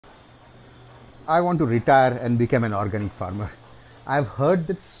I want to retire and become an organic farmer. I've heard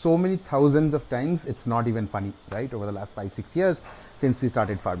that so many thousands of times, it's not even funny, right? Over the last 5-6 years since we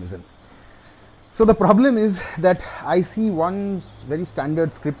started Farmizon. So the problem is that I see one very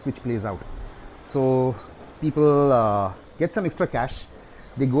standard script which plays out. So people get some extra cash,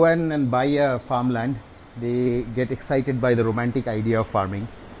 they go in and buy a farmland, they get excited by the romantic idea of farming,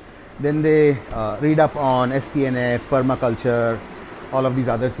 then they read up on SPNF, permaculture, all of these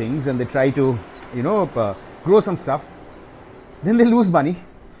other things, and they try to, grow some stuff. Then they lose money,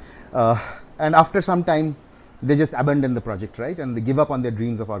 and after some time, they just abandon the project, right? And they give up on their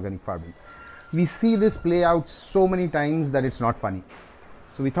dreams of organic farming. We see this play out so many times that it's not funny.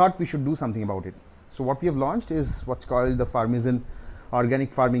 So we thought we should do something about it. So what we have launched is what's called the Farmizon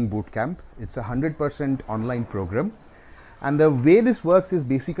Organic Farming Bootcamp. It's a 100% online program. And the way this works is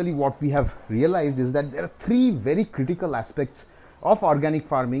basically what we have realized is that there are 3 very critical aspects of organic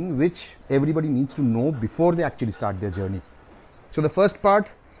farming which everybody needs to know before they actually start their journey. So the first part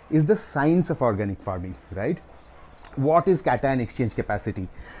is the science of organic farming, right? What is cation exchange capacity?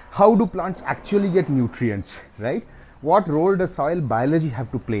 How do plants actually get nutrients, right? What role does soil biology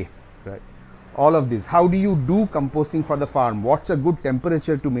have to play, right? All of this. How do you do composting for the farm? What's a good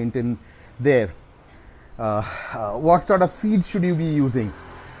temperature to maintain there? What sort of seeds should you be using?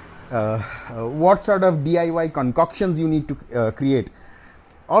 What sort of DIY concoctions you need to create?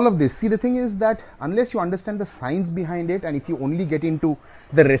 All of this. See, the thing is that unless you understand the science behind it, and if you only get into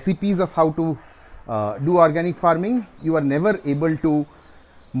the recipes of how to do organic farming, you are never able to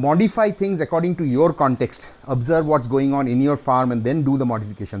modify things according to your context, observe what's going on in your farm and then do the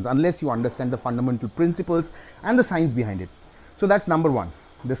modifications, unless you understand the fundamental principles and the science behind it. So that's number one.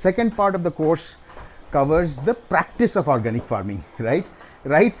 The second part of the course covers the practice of organic farming,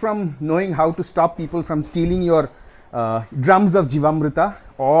 right from knowing how to stop people from stealing your drums of Jivamrita,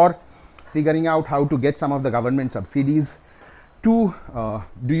 or figuring out how to get some of the government subsidies, to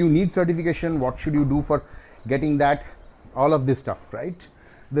do you need certification, what should you do for getting that, all of this stuff, right?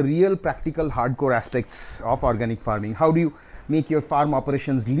 The real practical hardcore aspects of organic farming. How do you make your farm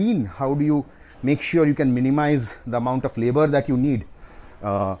operations lean? How do you make sure you can minimize the amount of labor that you need?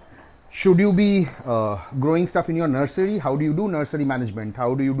 Should you be growing stuff in your nursery? How do you do nursery management?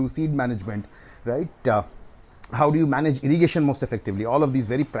 How do you do seed management, right? How do you manage irrigation most effectively? All of these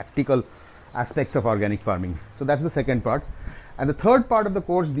very practical aspects of organic farming. So that's the second part. And the third part of the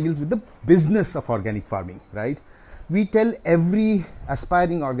course deals with the business of organic farming, right? We tell every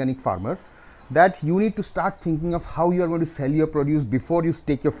aspiring organic farmer that you need to start thinking of how you are going to sell your produce before you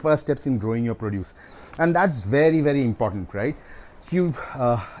take your first steps in growing your produce. And that's very, very important, right? You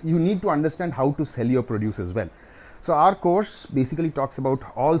need to understand how to sell your produce as well. So our course basically talks about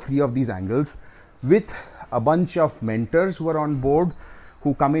all 3 of these angles, with a bunch of mentors who are on board,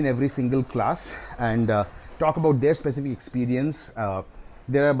 who come in every single class and talk about their specific experience.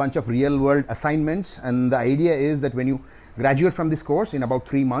 There are a bunch of real world assignments, and the idea is that when you graduate from this course in about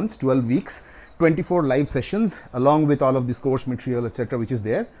 3 months, 12 weeks, 24 live sessions along with all of this course material, etc., which is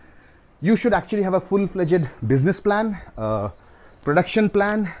there, you should actually have a full-fledged business plan, production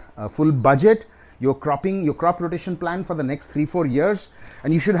plan, a full budget, your crop rotation plan for the next 3-4 years,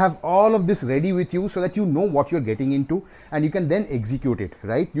 and you should have all of this ready with you so that you know what you're getting into and you can then execute it,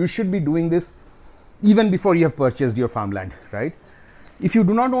 right? You should be doing this even before you have purchased your farmland, right? If you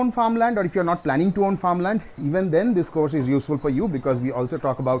do not own farmland, or if you're not planning to own farmland, even then this course is useful for you, because we also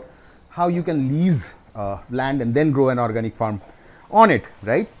talk about how you can lease land and then grow an organic farm on it,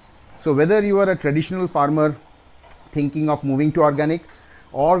 right? So whether you are a traditional farmer thinking of moving to organic,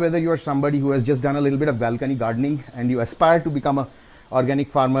 or whether you are somebody who has just done a little bit of balcony gardening and you aspire to become an organic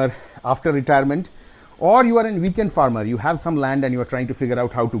farmer after retirement, or you are a weekend farmer, you have some land and you are trying to figure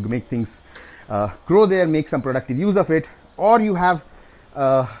out how to make things grow there, make some productive use of it, or you have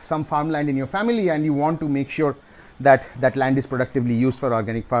some farmland in your family and you want to make sure that that land is productively used for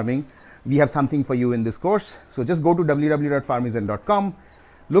organic farming, we have something for you in this course. So just go to www.farmizon.com,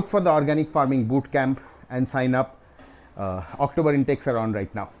 look for the Organic Farming Bootcamp and sign up. October intakes are on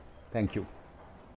right now. Thank you.